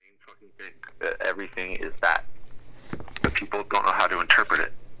think that everything is that, but people don't know how to interpret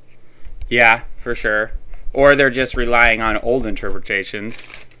it. Yeah, for sure. Or they're just relying on old interpretations.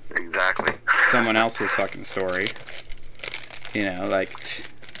 Exactly. Someone else's fucking story. You know, like,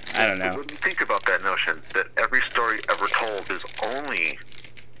 I don't know. When you think about that notion, that every story ever told is only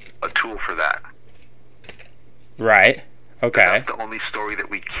a tool for that. Right. Okay. That's the only story that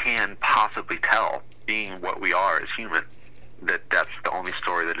we can possibly tell, being what we are as human. That's the only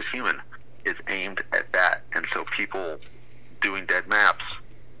story that is human, is aimed at that. And so people doing dead maps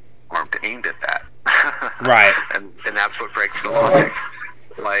aren't aimed at that. Right. And that's what breaks the logic.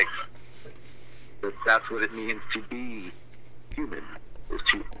 Like, that's what it means to be human, is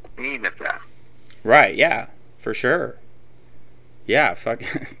to aim at that. Right, yeah, for sure. Yeah, fuck.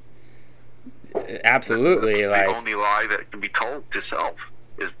 Absolutely. That's like the only lie that can be told to self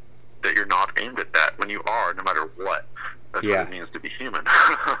is that you're not aimed at that when you are, no matter what. That's what it means to be human.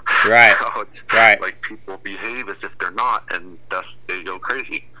 Right. So it's right. like people behave as if they're not, and thus they go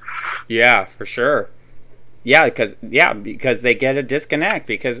crazy. Yeah, for sure. Yeah, because they get a disconnect.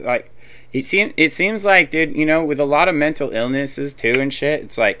 Because like it seems like, dude, you know, with a lot of mental illnesses too and shit,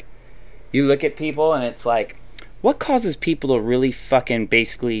 it's like you look at people and it's like, what causes people to really fucking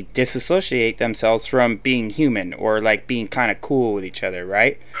basically disassociate themselves from being human or like being kind of cool with each other,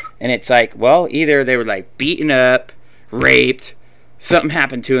 right? And it's like, well, either they were like beaten up, raped, something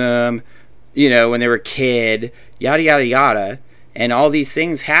happened to them, you know, when they were a kid, yada yada yada, and all these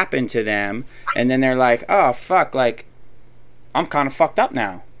things happen to them, and then they're like, oh fuck, like I'm kind of fucked up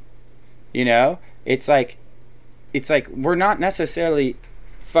now, you know? It's like we're not necessarily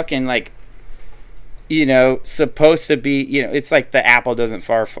fucking like, you know, supposed to be, you know, it's like the apple doesn't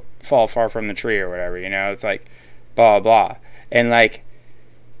fall far from the tree or whatever, you know? It's like blah blah. And like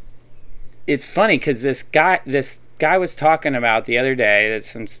it's funny because this guy was talking about the other day, that's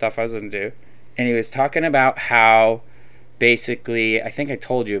some stuff I was listening to, and he was talking about how basically, I think I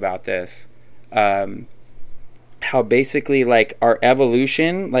told you about this, how basically like our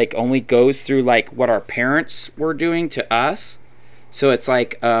evolution like only goes through like what our parents were doing to us. So it's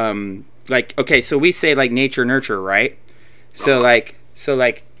like okay, so we say like nature nurture, right? So like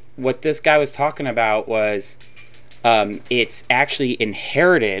what this guy was talking about was it's actually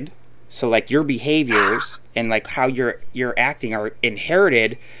inherited. So like your behaviors and like how you're acting are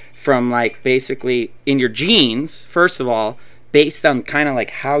inherited from like basically in your genes, first of all, based on kind of like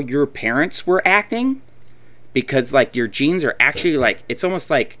how your parents were acting, because like your genes are actually like, it's almost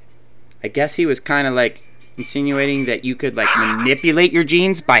like, I guess he was kind of like insinuating that you could like manipulate your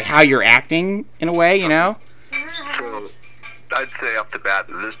genes by how you're acting in a way, you know? So I'd say off the bat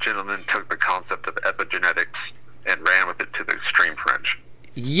that this gentleman took the concept of epigenetics and ran with it to the extreme fringe.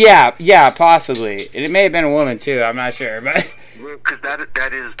 Yeah, possibly. And it may have been a woman too, I'm not sure, but because that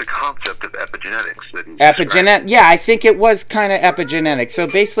is the concept of epigenetics. Epigenetic. Yeah, I think it was kind of epigenetic. So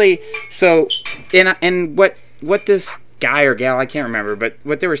basically, and what this guy or gal, I can't remember, but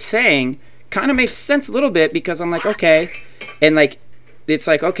what they were saying kind of made sense a little bit, because I'm like, okay, and like it's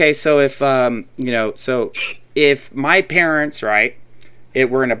like, okay, so if you know, so if my parents, right,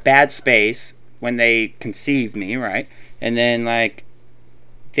 were in a bad space when they conceived me, right, and then like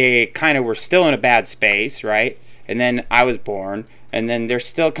they kind of were still in a bad space, right? And then I was born, and then they're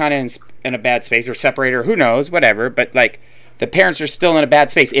still kind of in a bad space, or separated, or who knows, whatever. But like the parents are still in a bad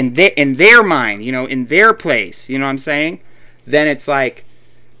space in their mind, you know, in their place. You know what I'm saying? Then it's like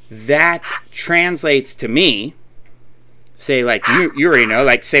that translates to me. Say like you already know,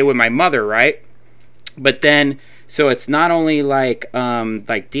 like say with my mother, right? But then so it's not only like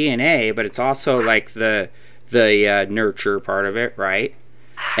DNA, but it's also like the nurture part of it, right?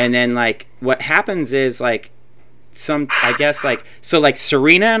 And then like what happens is like I guess like, so like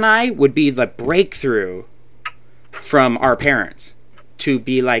Serena and I would be the breakthrough from our parents to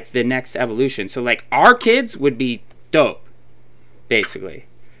be like the next evolution. So like our kids would be dope, basically.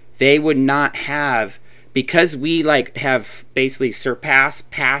 They would not have, because we like have basically surpassed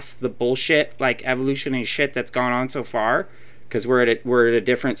past the bullshit like evolutionary shit that's gone on so far, because we're at a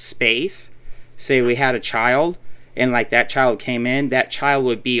different space. Say we had a child, and like that child came in, that child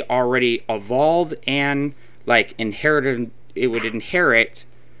would be already evolved and like inherited. It would inherit,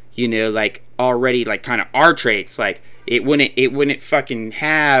 you know, like already like kind of our traits. Like it wouldn't fucking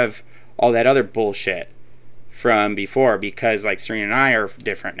have all that other bullshit from before, because like Serena and I are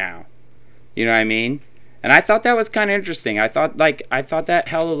different now. You know what I mean? And I thought that was kind of interesting. I thought that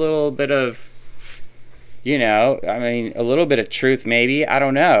held a little bit of, you know, I mean, a little bit of truth maybe. I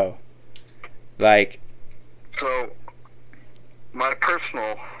don't know. Like, so my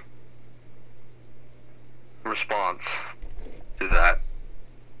personal response to that,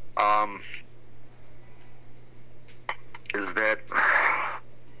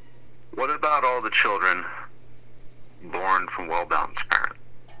 not all the children born from well-balanced parents.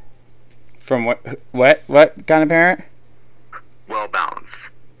 From what kind of parent? Well-balanced.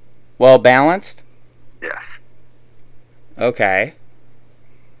 Well balanced? Yes. Okay.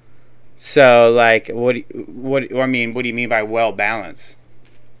 So, like, what do you mean by well balanced?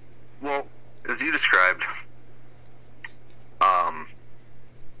 Well, as you described,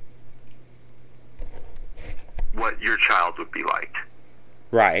 what your child would be like.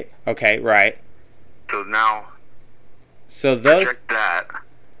 Right. Okay. Right. So now, So those. project that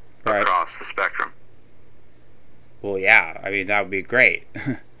Right. across the spectrum. Well, yeah. I mean, that would be great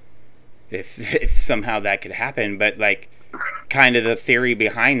if somehow that could happen. But like, kind of the theory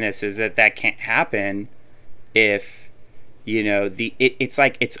behind this is that can't happen if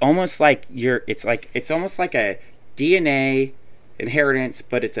it's almost like it's almost like a DNA inheritance,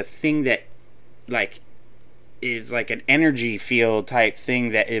 but it's a thing that like is like an energy field type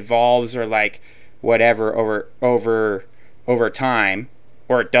thing that evolves or like whatever over time,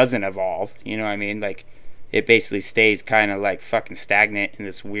 or it doesn't evolve. You know what I mean? Like it basically stays kind of like fucking stagnant in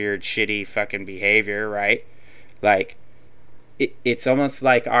this weird shitty fucking behavior, right? Like it's almost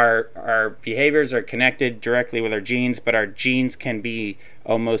like our behaviors are connected directly with our genes, but our genes can be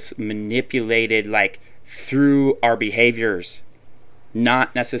almost manipulated like through our behaviors,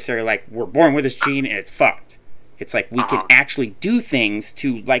 not necessarily like we're born with this gene and it's fucked. It's like we can actually do things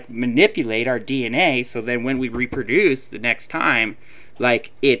to like manipulate our DNA, so then when we reproduce the next time,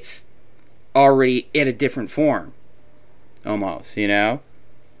 like it's already in a different form, almost,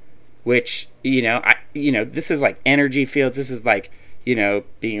 which this is like energy fields. This is like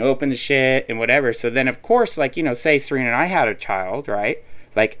being open to shit and whatever. So then of course, like say Serena and I had a child, right?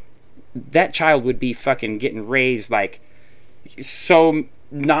 Like that child would be fucking getting raised like so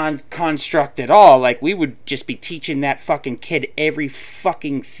non-construct at all. Like we would just be teaching that fucking kid every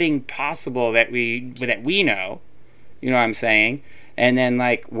fucking thing possible that we know. You know what I'm saying? And then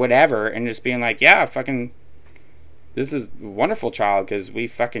like whatever, and just being like, yeah, fucking, this is a wonderful child because we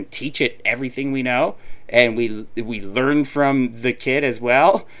fucking teach it everything we know, and we learn from the kid as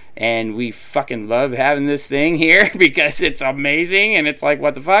well, and we fucking love having this thing here because it's amazing, and it's like,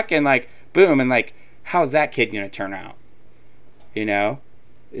 what the fuck, and like boom, and like how's that kid gonna turn out?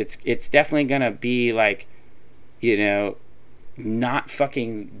 It's definitely gonna be like, not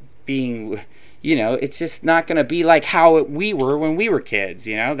fucking being, it's just not gonna be like how we were when we were kids.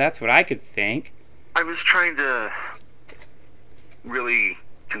 That's what I could think. I was trying to really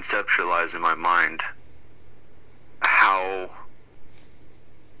conceptualize in my mind how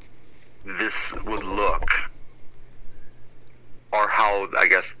this would look, or how I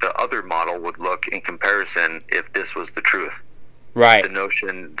guess the other model would look in comparison if this was the truth. Right. The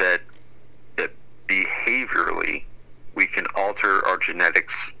notion that behaviorally we can alter our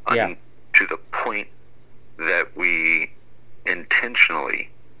genetics to the point that we intentionally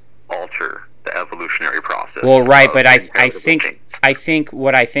alter the evolutionary process. Well, right, but I think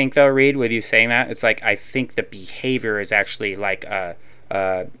what I think though, Reed, with you saying that, it's like I think the behavior is actually like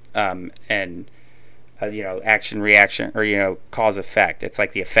action reaction, or cause effect. It's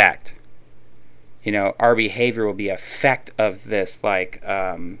like the effect. Our behavior will be effect of this like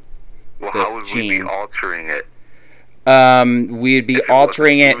well, this how would gene. we be altering it? We'd be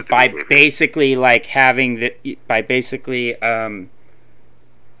altering it by basically like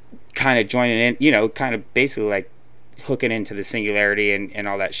kind of joining in, kind of basically like hooking into the singularity and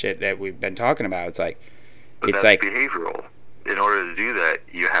all that shit that we've been talking about. It's like, but that's like behavioral. In order to do that,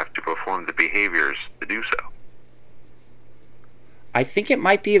 you have to perform the behaviors to do so. I think it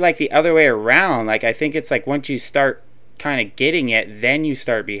might be like the other way around. Like, I think it's like once you start kind of getting it, then you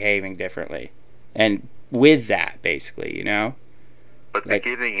start behaving differently. And with that, basically, But like, the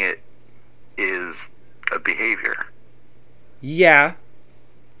getting it is a behavior. Yeah.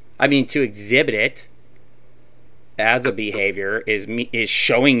 I mean, to exhibit it as a behavior is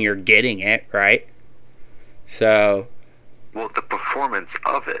showing you're getting it, right? So... Well, the performance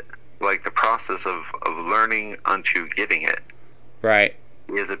of it, like the process of learning unto getting it, right,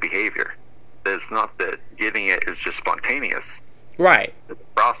 is a behavior. It's not that getting it is just spontaneous. Right. It's a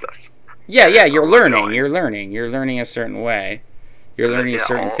process. Yeah, you're learning. You're learning a certain way. You're learning a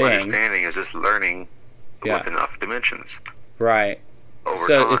certain thing. Understanding is just learning with enough dimensions. Right. Over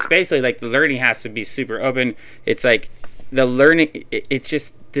so time. It's basically like the learning has to be super open. It's like the learning, it's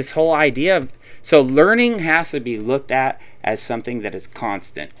just this whole idea of, so learning has to be looked at as something that is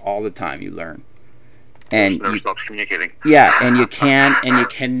constant all the time. You learn. And never stops communicating. Yeah, and you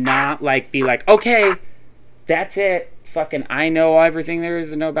cannot like be like, okay, that's it. Fucking, I know everything there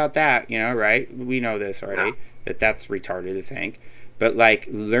is to know about that. Right? We know this already. Yeah. That's retarded to think. But like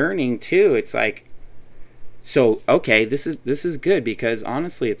learning too, it's like, so okay, this is good, because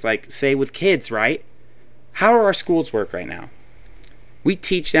honestly, it's like, say with kids, right? How do our schools work right now? We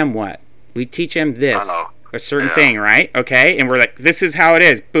teach them what? We teach them this, a certain thing, right? Okay, and we're like, this is how it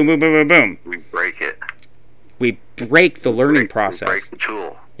is. Boom, boom, boom, boom, boom. We break it. We break the learning process. We break the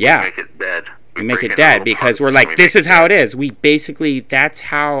tool. Yeah. We make it dead. We make it dead because we're like, this is how it is. We basically, that's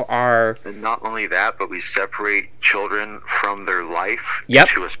how our... And not only that, but we separate children from their life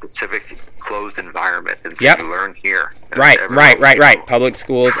into a specific closed environment. And so you learn here. Right. Public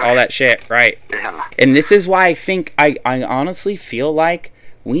schools, all that shit, right. Yeah. And this is why I think, I honestly feel like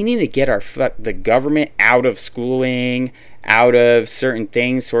we need to get the government out of schooling, out of certain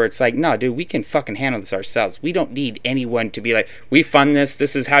things where it's like, no, dude, we can fucking handle this ourselves. We don't need anyone to be like, we fund this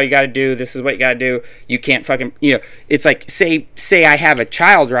is how you got to do, this is what you got to do, you can't fucking, it's like, say I have a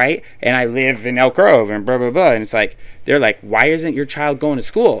child, right, and I live in Elk Grove and blah blah blah, and it's like, they're like, why isn't your child going to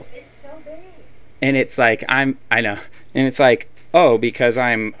school? It's so big. And it's like, I know, and it's like, oh, because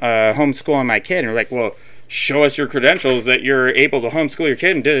I'm homeschooling my kid, and we're like, well, show us your credentials that you're able to homeschool your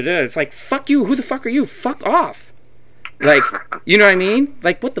kid, and da-da-da. It's like, fuck you, who the fuck are you? Fuck off. Like, you know what I mean?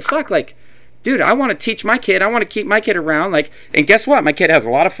 Like, what the fuck? Like, dude, I want to teach my kid. I want to keep my kid around. Like, and guess what? My kid has a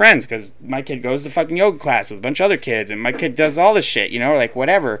lot of friends because my kid goes to fucking yoga class with a bunch of other kids, and my kid does all this shit, like,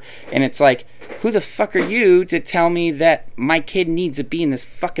 whatever. And it's like, who the fuck are you to tell me that my kid needs to be in this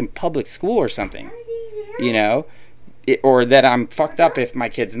fucking public school or something? Or that I'm fucked up if my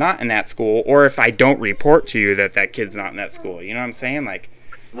kid's not in that school, or if I don't report to you that kid's not in that school. You know what I'm saying? Like,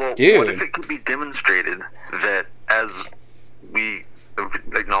 well, dude. What if it could be demonstrated that, as we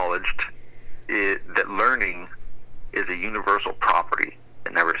acknowledged, that learning is a universal property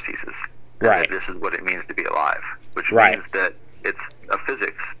that never ceases. Right. This is what it means to be alive, which right. means that it's a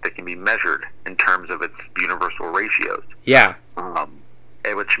physics that can be measured in terms of its universal ratios. Yeah.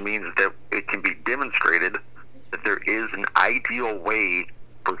 Which means that it can be demonstrated that there is an ideal way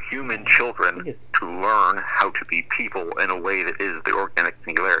for human children to learn how to be people in a way that is the organic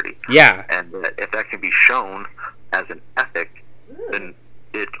singularity. Yeah. And if that can be shown as an ethic, then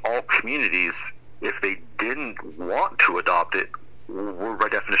all communities, if they didn't want to adopt it, were by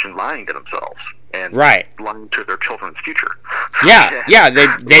definition lying to themselves and lying to their children's future. Yeah.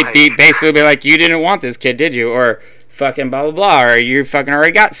 They'd basically be like, you didn't want this kid, did you? Or fucking blah blah blah, or you fucking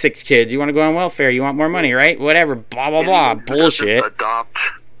already got 6 kids, you want to go on welfare, you want more money, right? Whatever, blah blah blah, bullshit. Adopt,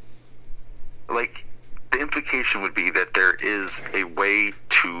 like, the implication would be that there is a way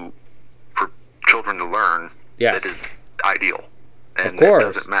for children to learn that is ideal, and of course.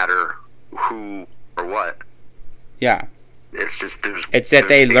 It doesn't matter who or what. Yeah. It's just it's that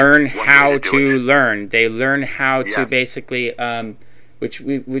they learn how to learn. They learn how to basically which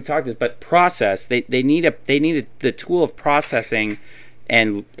we talked about, but process. They need the tool of processing,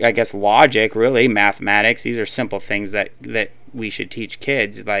 and I guess logic, really, mathematics. These are simple things that we should teach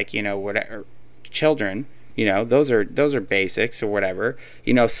kids, like, whatever, children. Those are basics or whatever.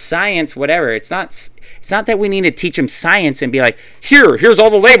 Science, whatever. It's not that we need to teach them science and be like, here's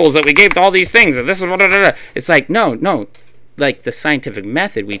all the labels that we gave to all these things, and this is what. It's like, no. Like the scientific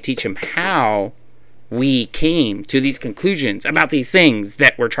method, we teach them how we came to these conclusions about these things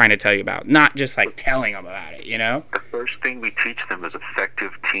that we're trying to tell you about, not just like telling them about it, The first thing we teach them is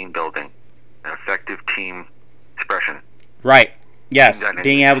effective team building and effective team expression. Right. Yes.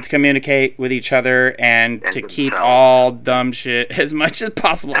 Being able to communicate with each other and to keep all dumb shit as much as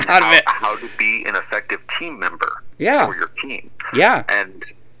possible out of it. How to be an effective team member for your team. Yeah.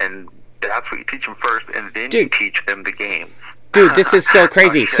 And that's what you teach them first, and then you teach them the games. Dude, this is so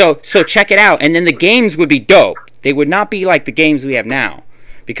crazy. So check it out. And then the games would be dope. They would not be like the games we have now.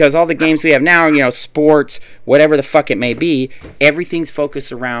 Because all the games we have now, sports, whatever the fuck it may be, everything's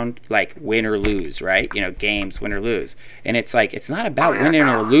focused around, like, win or lose, right? Games, win or lose. And it's like, it's not about winning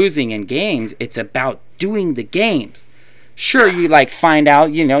or losing in games. It's about doing the games. Sure, you, like, find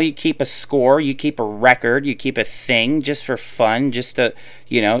out, you keep a score, you keep a record, you keep a thing just for fun, just to,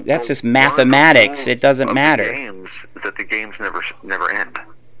 that's just mathematics. It doesn't matter. The games is that the games never end.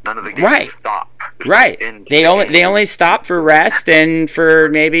 None of the games stop. Right. They only stop for rest and for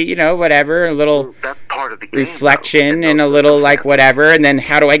maybe, whatever, a little that's part of the game, reflection and a little, like, whatever, and then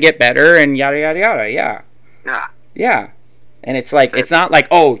how do I get better and yada, yada, yada. Yeah. Yeah. And it's like, it's not like,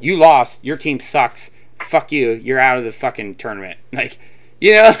 oh, you lost, your team sucks, fuck you, you're out of the fucking tournament. Like,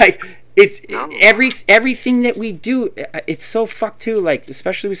 like, it's everything that we do, it's so fucked too, like,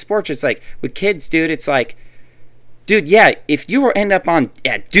 especially with sports. It's like, with kids, dude, it's like, dude, yeah, if you end up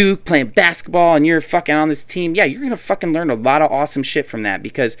at Duke playing basketball and you're fucking on this team, yeah, you're going to fucking learn a lot of awesome shit from that,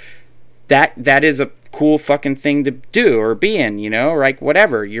 because that is a cool fucking thing to do or be in, you know, like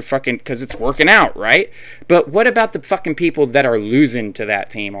whatever. You're fucking, because it's working out, right? But what about the fucking people that are losing to that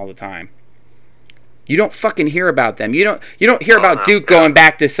team all the time? You don't fucking hear about them. You don't hear about Duke going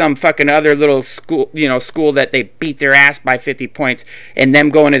back to some fucking other little school, you know, school that they beat their ass by 50 points and them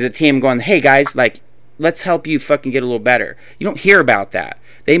going as a team going, hey guys, like, let's help you fucking get a little better. You don't hear about that.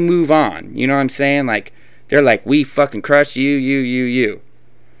 They move on. You know what I'm saying? Like, they're like, we fucking crush you.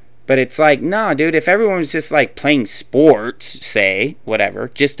 But it's like, nah, dude, if everyone was just like playing sports, say, whatever,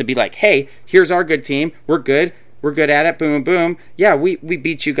 just to be like, hey, here's our good team. We're good at it. Boom, boom. Yeah, we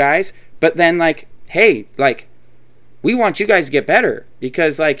beat you guys. But then, like, hey, like, we want you guys to get better.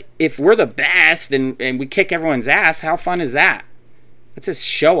 Because, like, if we're the best and we kick everyone's ass, how fun is that? That's just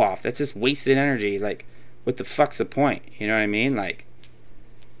show off. That's just wasted energy. Like, what the fuck's the point? You know what I mean? Like,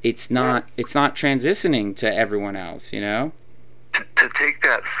 it's not transitioning to everyone else, you know? To take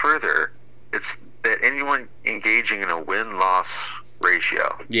that further, it's that anyone engaging in a win-loss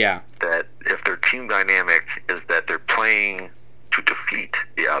ratio. Yeah. That if their team dynamic is that they're playing to defeat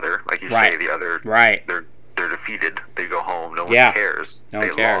the other, like you say, the other, right? They're defeated. They go home. No one cares. No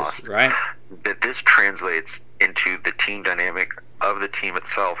one cares. Lost. Right. That this translates into the team dynamic of the team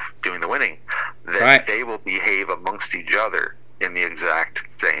itself doing the winning. That they will behave amongst each other in the exact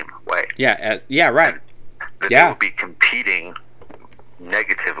same way. Yeah. Yeah. Right. That they will be competing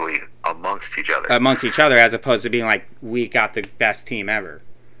negatively amongst each other, as opposed to being like, we got the best team ever,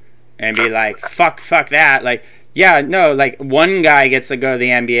 and be like, fuck that, like, yeah, no, like, one guy gets to go to the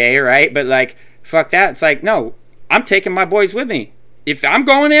NBA, right? But like, fuck that. It's like, no, I'm taking my boys with me. If I'm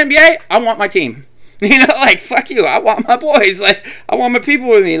going to the NBA, I want my team. You know, like, fuck you, I want my boys, like, I want my people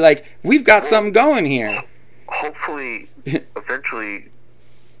with me, like, we've got something going here. Hopefully eventually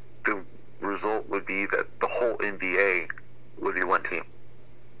the result would be that the whole NBA would be one team.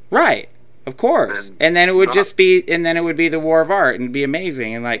 Right, of course. And then it would be the war of art and it'd be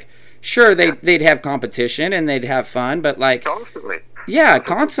amazing. And like, sure, they'd have competition and they'd have fun, but like, constantly. Yeah,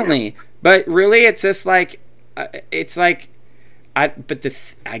 constantly. But really, it's just like, it's like, how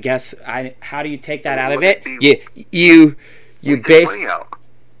do you take that out of it? You take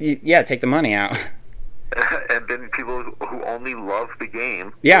the money out. And then people who only love the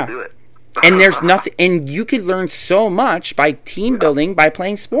game will do it. And there's nothing, and you could learn so much by team building by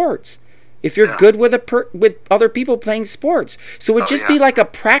playing sports. If you're good with with other people playing sports, so it'd just be like a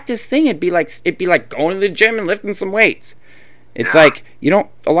practice thing. It'd be like going to the gym and lifting some weights. It's like,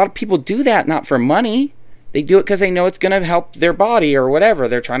 a lot of people do that not for money. They do it because they know it's going to help their body or whatever.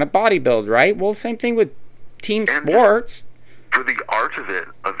 They're trying to bodybuild, right? Well, same thing with team sports. For the art of it,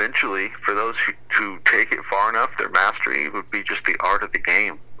 eventually, for those who take it far enough, their mastery would be just the art of the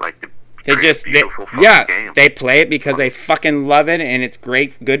game, like they play it because they fucking love it, and it's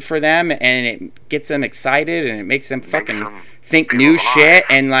good for them, and it gets them excited, and it makes them fucking think new shit,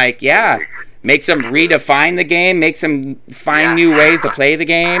 and like, makes them redefine the game, makes them find new ways to play the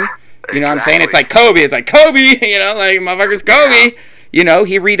game. You know what I'm saying? It's like Kobe, like motherfucker's Kobe. You know,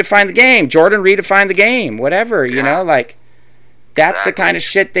 he redefined the game. Jordan redefined the game. Whatever, you know, like, that's the kind of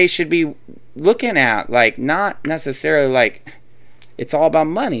shit they should be looking at. Like, not necessarily like, it's all about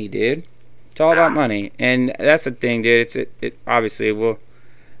money, dude. It's all about money, and that's the thing, dude. It obviously will.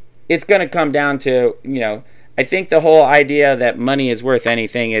 It's gonna come down to, I think the whole idea that money is worth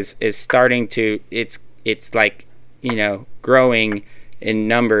anything is starting to. It's like, growing in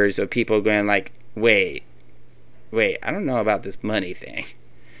numbers of people going like, wait, I don't know about this money thing.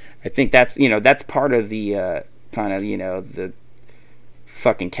 I think that's that's part of the kind of the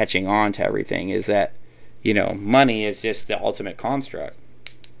fucking catching on to everything is that money is just the ultimate construct.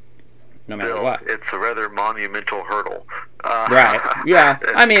 No matter what. It's a rather monumental hurdle. Right. Yeah.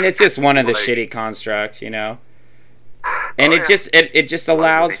 I mean, it's just one of the shitty constructs, And it just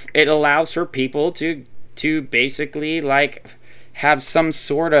allows for people to basically like have some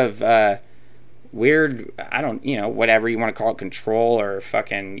sort of weird, whatever you want to call it, control or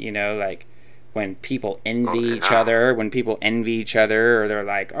fucking, like when people envy each other, or they're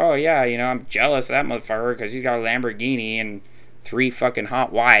like, oh yeah, I'm jealous of that motherfucker because he's got a Lamborghini and 3 fucking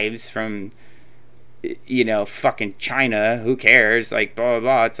hot wives from, fucking China. Who cares? Like, blah, blah,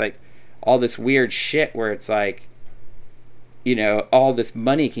 blah. It's like all this weird shit where it's like, all this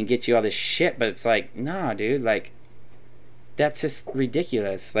money can get you all this shit, but it's like, nah, dude, like, that's just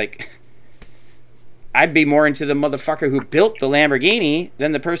ridiculous. Like, I'd be more into the motherfucker who built the Lamborghini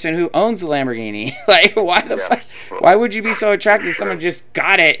than the person who owns the Lamborghini. Like, why the fuck? Why would you be so attracted to someone who just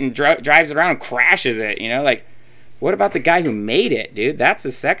got it and drives it around and crashes it? Like, what about the guy who made it, dude? That's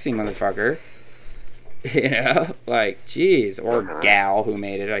a sexy motherfucker. You know, like, geez, or gal who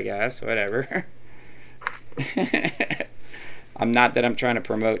made it, I guess, whatever. I'm not that I'm trying to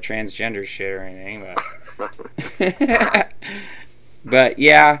promote transgender shit or anything, but but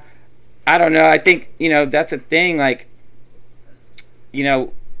yeah, I don't know. I think, you know, that's a thing. Like, you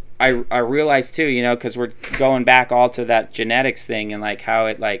know, I realize too, you know, because we're going back all to that genetics thing and like how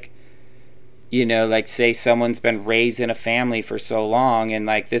it like, you know, like say someone's been raised in a family for so long and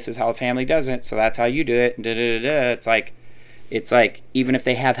like this is how a family does it, so that's how you do it. Da, da, da, da. It's like even if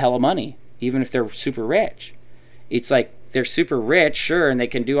they have hella money, even if they're super rich, it's like they're super rich, sure, and they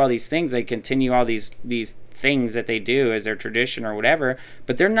can do all these things. They continue all these things that they do as their tradition or whatever,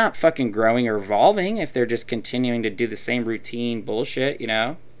 but they're not fucking growing or evolving if they're just continuing to do the same routine bullshit, you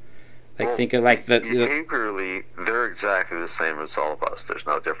know? Like, well, think of like behaviorally, they're exactly the same as all of us. There's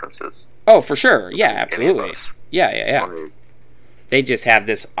no differences. Oh, for sure. Yeah, absolutely. Yeah. They just have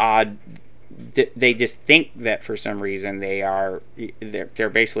this odd. They just think that for some reason they're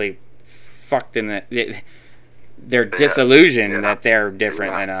basically fucked in the. They're disillusioned that they're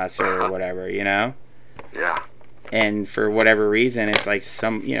different than us or whatever, you know. Yeah. And for whatever reason, it's like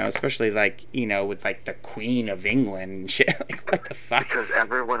some, you know, especially like, you know, with like the Queen of England and shit. Like, what the fuck? Because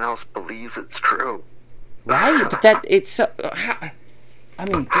everyone else believes it's true. Right, but that, it's so, I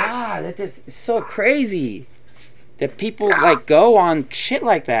mean, God, that is so crazy that people, like, go on shit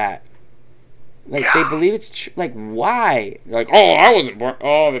like that. Like, they believe it's, like, why? Like, oh, I wasn't born,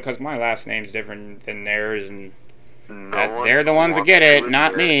 because my last name's different than theirs, and they're the ones that get it,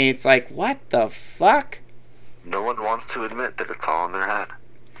 not me. It's like, what the fuck? No one wants to admit that it's all in their head.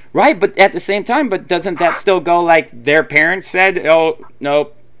 Right, but at the same time, but doesn't that still go like their parents said, oh,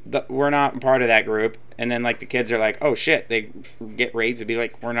 nope, we're not part of that group. And then like the kids are like, oh shit, they get raised to be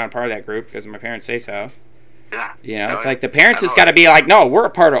like, we're not a part of that group because my parents say so. Yeah. You know, it's like the parents just got to be like, no, we're a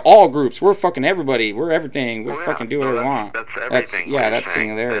part of all groups. We're fucking everybody. We're everything. We fucking do what we want. That's everything. That's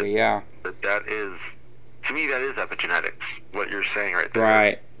singularity, That is, to me, that is epigenetics, what you're saying right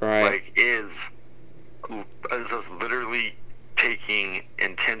there. Right. Like, is us literally taking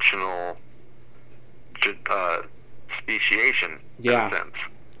intentional speciation in a sense.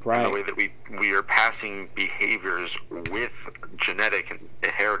 Right. In the way that we are passing behaviors with genetic and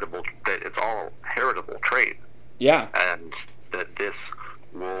heritable, that it's all heritable trait. Yeah. And that this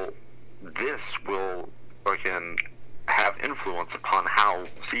will fucking have influence upon how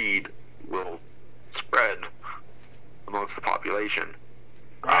seed will spread amongst the population.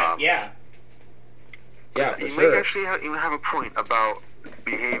 Right. Yeah, for you sure. may actually even have a point about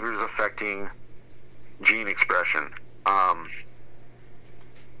behaviors affecting gene expression.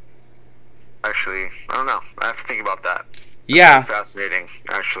 Actually, I don't know. I have to think about that. Yeah. That's fascinating,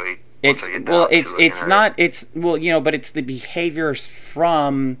 actually. It's you know, but it's the behaviors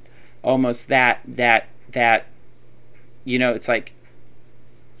from almost that you know, it's like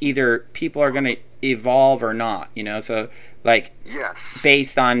either people are going to evolve or not, you know, so like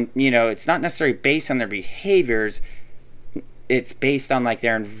based on, you know, it's not necessarily based on their behaviors, it's based on like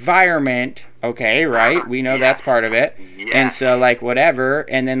their environment. Okay, right, we know that's part of it. And so like whatever,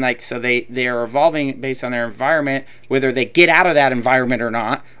 and then like so they are evolving based on their environment, whether they get out of that environment or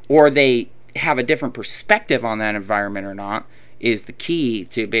not, or they have a different perspective on that environment or not, is the key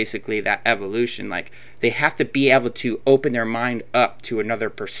to basically that evolution. Like they have to be able to open their mind up to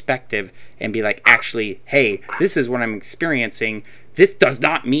another perspective and be like, actually, hey, this is what I'm experiencing. This does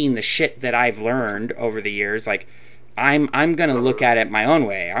not mean the shit that I've learned over the years. Like I'm gonna look at it my own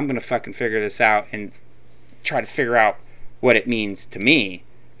way. I'm gonna fucking figure this out and try to figure out what it means to me,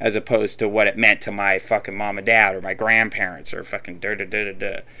 as opposed to what it meant to my fucking mom and dad or my grandparents or fucking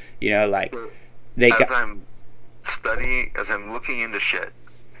da-da-da-da-da. You know, like as I'm looking into shit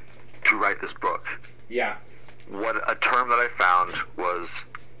to write this book. Yeah. What a term that I found was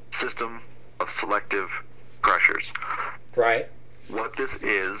system of selective pressures. Right. What this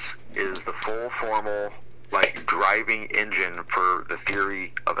is the full formal like driving engine for the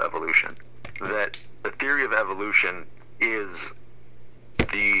theory of evolution. That the theory of evolution is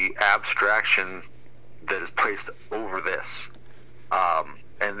the abstraction that is placed over this.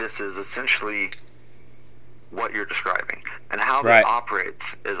 And this is essentially what you're describing. And how that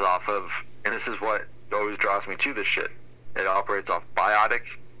operates is off of, and this is what always draws me to this shit, it operates off biotic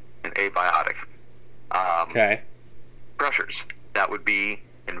and abiotic pressures. That would be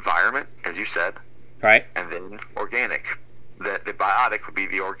environment, as you said, right, and then organic. That the biotic would be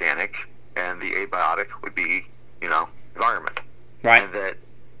the organic, and the abiotic would be, you know, environment. Right. And that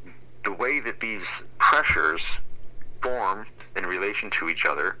the way that these pressures form in relation to each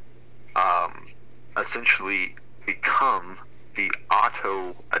other essentially become the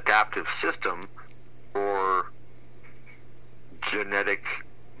auto-adaptive system or genetic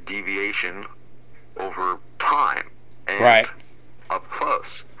deviation over time and right. up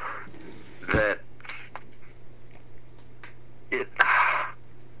close. That it.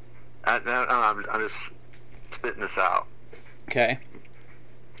 I'm just spitting this out. Okay.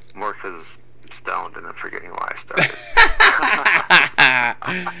 More because I'm stoned and I'm forgetting why I started.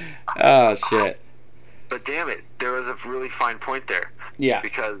 Oh, shit. But damn it, there was a really fine point there. Yeah.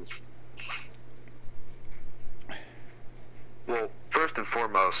 Because, well, first and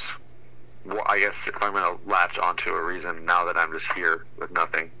foremost, well, I guess if I'm going to latch onto a reason now that I'm just here with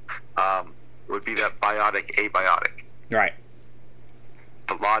nothing, would be that biotic, abiotic. Right.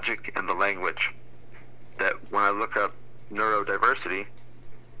 The logic and the language. That when I look up neurodiversity,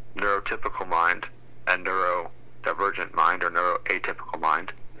 neurotypical mind, and neurodivergent mind, or neuroatypical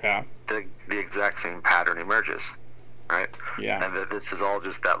mind, yeah, the exact same pattern emerges, right? Yeah. And that this is all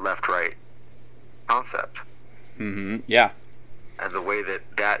just that left-right concept. Mm-hmm. Yeah. And the way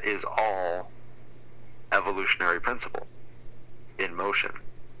that is all evolutionary principle in motion.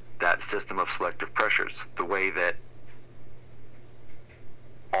 That system of selective pressures. The way that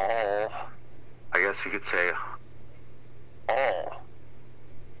all, I guess you could say, all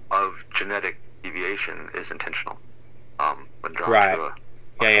of genetic deviation is intentional. When drawn right. to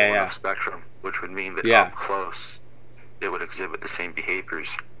a spectrum, which would mean that up close it would exhibit the same behaviors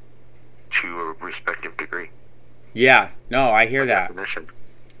to a respective degree. Yeah, no, I hear that. Definition.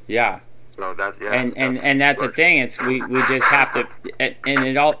 Yeah. So that, and that's the thing. It's we just have to, and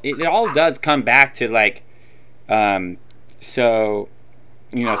it all does come back to like, so,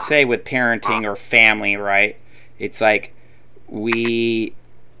 you know, say with parenting or family, right? It's like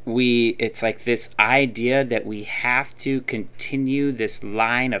it's like this idea that we have to continue this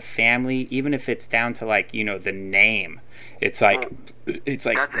line of family, even if it's down to like, you know, the name. It's like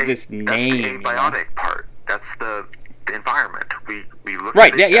this name. That's the abiotic part. That's the environment. We look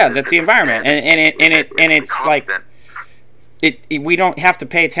right. At yeah. That's the environment, and it's like we don't have to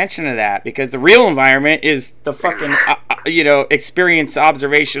pay attention to that because the real environment is the fucking experience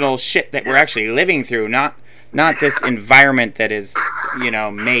observational shit that we're actually living through, not this environment that is,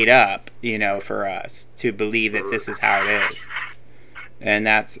 made up, for us to believe that this is how it is. And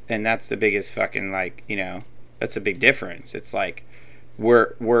that's the biggest fucking, like, that's a big difference. It's like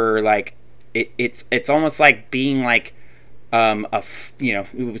we're like it's almost like being like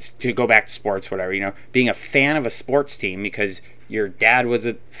to go back to sports, whatever, being a fan of a sports team because your dad was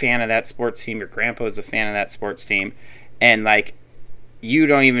a fan of that sports team, your grandpa was a fan of that sports team, and like you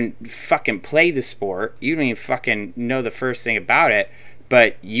don't even fucking play the sport. You don't even fucking know the first thing about it.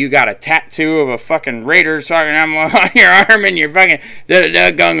 But you got a tattoo of a fucking Raiders fucking emblem on your arm and you're fucking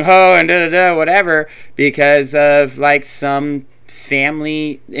da-da-da, gung-ho and da-da-da, whatever. Because of, like, some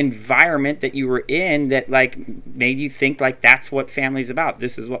family environment that you were in that, like, made you think, like, that's what family's about.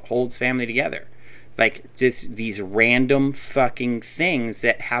 This is what holds family together. Like, just these random fucking things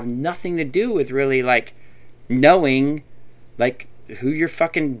that have nothing to do with really, like, knowing, like, who your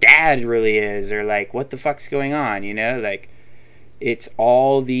fucking dad really is or like what the fuck's going on, like it's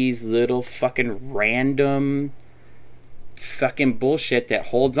all these little fucking random fucking bullshit that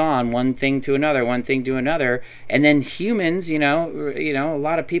holds on one thing to another, and then humans, a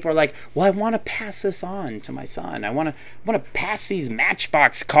lot of people are like, well, I want to pass this on to my son. I want to pass these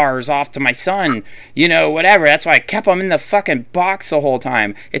Matchbox cars off to my son, whatever. That's why I kept them in the fucking box the whole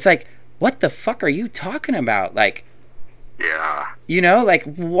time. It's like, what the fuck are you talking about? Like, yeah. Like,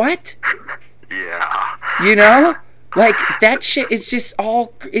 what? Yeah. Like, that shit is just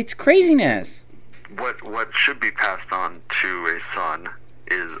it's craziness. What should be passed on to a son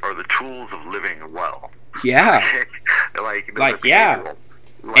are the tools of living well. Yeah. Yeah.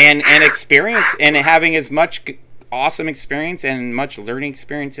 And experience, and having as much awesome experience and much learning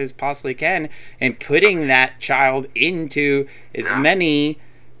experience as possibly can, and putting that child into as many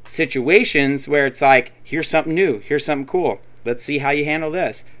situations where it's like, here's something new, here's something cool, let's see how you handle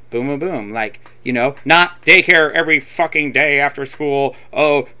this, boom boom boom, like, not daycare every fucking day after school,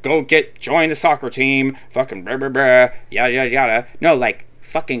 join the soccer team, fucking blah blah blah, yada yada yada. No, like,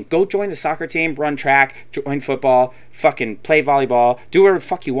 fucking go join the soccer team, run track, join football, fucking play volleyball, do whatever the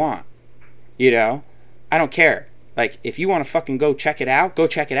fuck you want, I don't care. Like, if you want to fucking go check it out,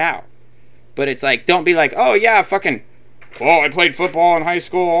 but it's like, don't be like, oh yeah, fucking, well, I played football in high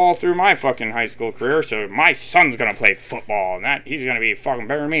school all through my fucking high school career, so my son's gonna play football, and he's gonna be fucking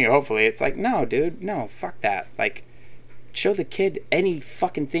better than me, hopefully. It's like, no, dude, no, fuck that. Like, show the kid any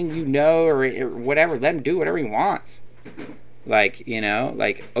fucking thing or whatever. Let him do whatever he wants. Like,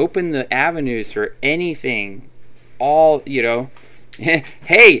 like, open the avenues for anything. All,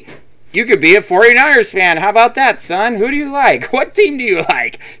 hey, You could be a 49ers fan. How about that, son? Who do you like? What team do you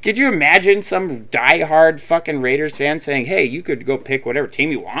like? Could you imagine some diehard fucking Raiders fan saying, hey, you could go pick whatever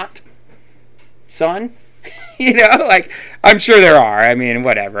team you want, son? You know, like, I'm sure there are. I mean,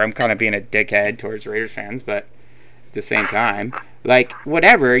 whatever. I'm kind of being a dickhead towards Raiders fans, but at the same time, like,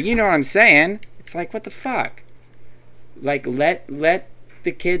 whatever. You know what I'm saying? It's like, what the fuck? Like, let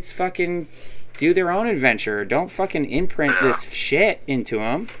the kids fucking do their own adventure. Don't fucking imprint this shit into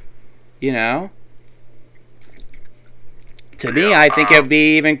them. You know? To me, I think it'd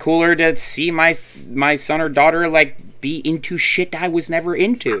be even cooler to see my son or daughter, like, be into shit I was never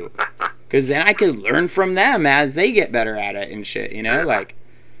into. Because then I could learn from them as they get better at it and shit, you know? Like,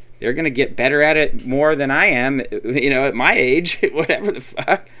 they're going to get better at it more than I am, you know, at my age. Whatever the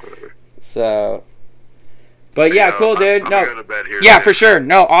fuck. So... But yeah, cool, dude. No, going to bed here, yeah, for sure.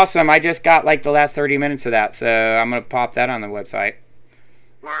 No, awesome. I just got like the last 30 minutes of that, so I'm gonna pop that on the website.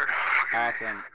 Word. Awesome.